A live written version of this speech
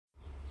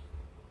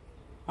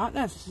Right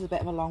then, this is a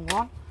bit of a long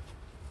one.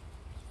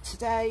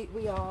 Today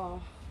we are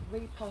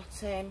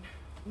repotting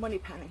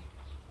moneypenny.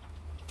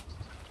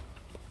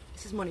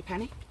 This is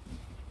moneypenny.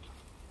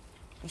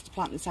 Just to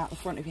plant this out the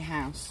front of your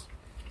house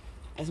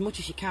as much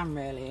as you can,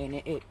 really, and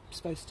it's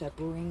supposed to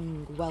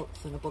bring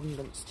wealth and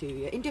abundance to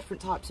you in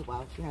different types of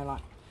wealth, you know,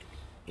 like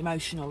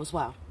emotional as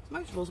well.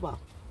 Emotional as well.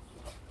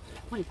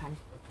 Moneypenny.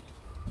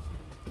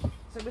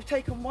 So we've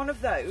taken one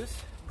of those,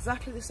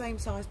 exactly the same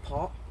size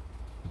pot,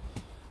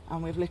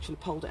 and we've literally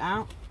pulled it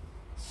out,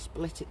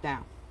 split it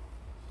down.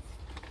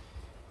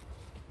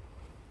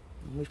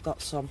 And we've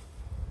got some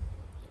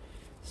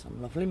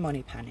lovely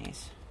money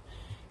pennies.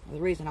 Now,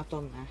 the reason I've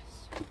done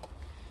this,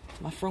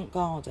 my front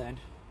garden,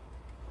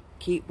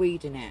 keep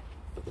weeding it,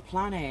 but the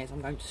plan is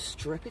I'm going to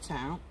strip it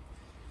out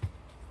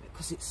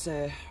because it's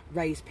a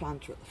raised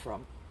planter at the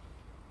front.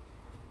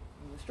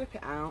 I'm going to strip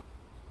it out,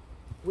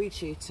 weed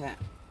shoot it,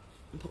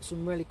 and put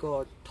some really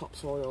good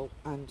topsoil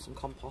and some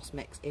compost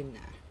mix in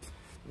there.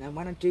 And then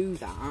when I do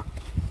that,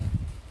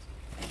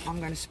 I'm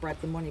going to spread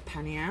the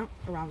moneypenny out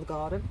around the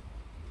garden.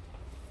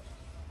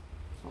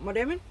 What am I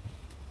doing?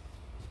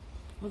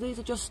 Well, these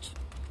are just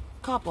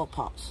cardboard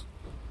pots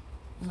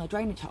and they're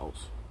drainage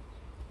holes.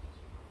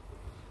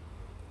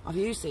 I've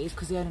used these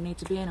because they only need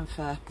to be in them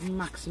for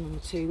maximum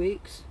 2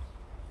 weeks.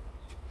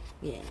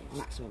 Yeah,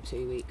 maximum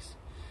 2 weeks.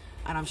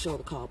 And I'm sure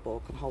the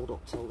cardboard can hold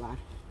up till then.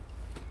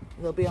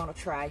 They'll be on a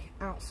tray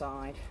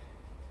outside,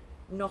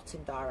 not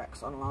in direct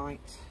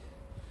sunlight,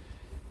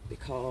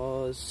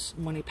 because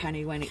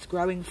moneypenny, when it's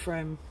growing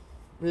from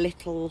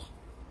little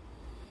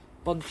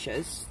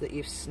bunches that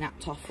you've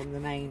snapped off from the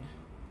main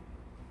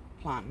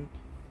plant,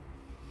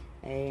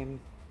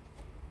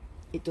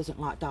 it doesn't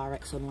like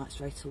direct sunlight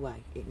straight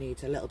away. It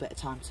needs a little bit of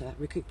time to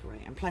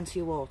recuperate, and plenty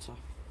of water.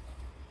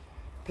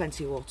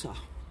 Plenty of water.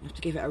 You have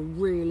to give it a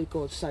really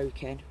good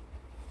soaking,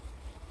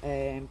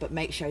 but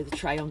make sure the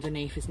tray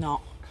underneath is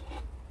not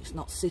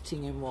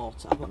sitting in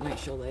water, but make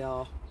sure they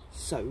are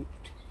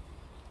soaked,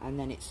 and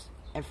then it's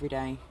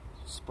everyday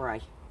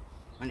spray,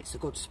 and it's a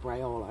good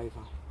spray all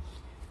over,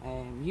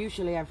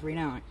 usually every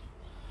night.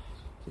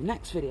 The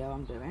next video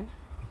I'm doing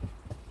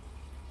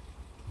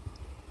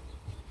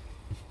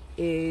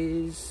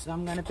is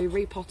I'm going to be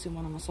repotting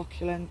one of my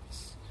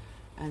succulents,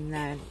 and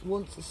then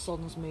once the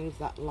sun's moved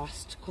that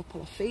last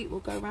couple of feet,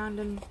 we'll go around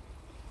and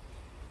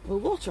we'll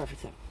water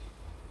everything.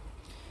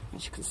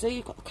 As you can see,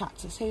 you've got the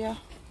cactus here,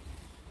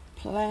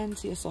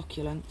 plenty of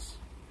succulents.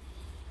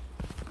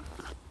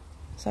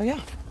 So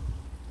yeah,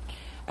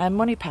 and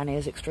moneypenny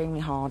is extremely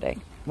hardy.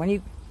 When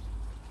you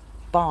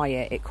buy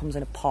it, it comes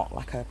in a pot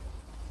like a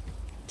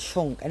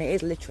chunk, and it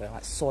is literally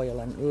like soil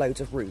and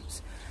loads of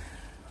roots.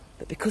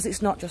 But because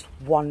it's not just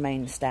one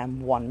main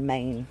stem, one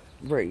main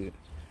root,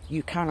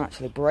 you can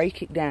actually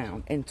break it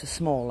down into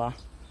smaller,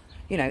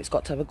 you know, it's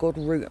got to have a good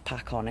root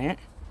pack on it,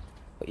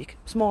 but you can,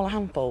 smaller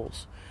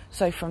handfuls.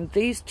 So from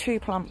these 2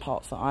 plant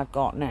pots that I've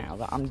got now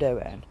that I'm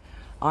doing,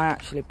 I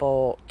actually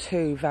bought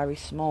 2 very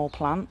small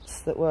plants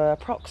that were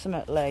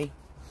approximately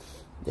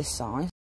this size.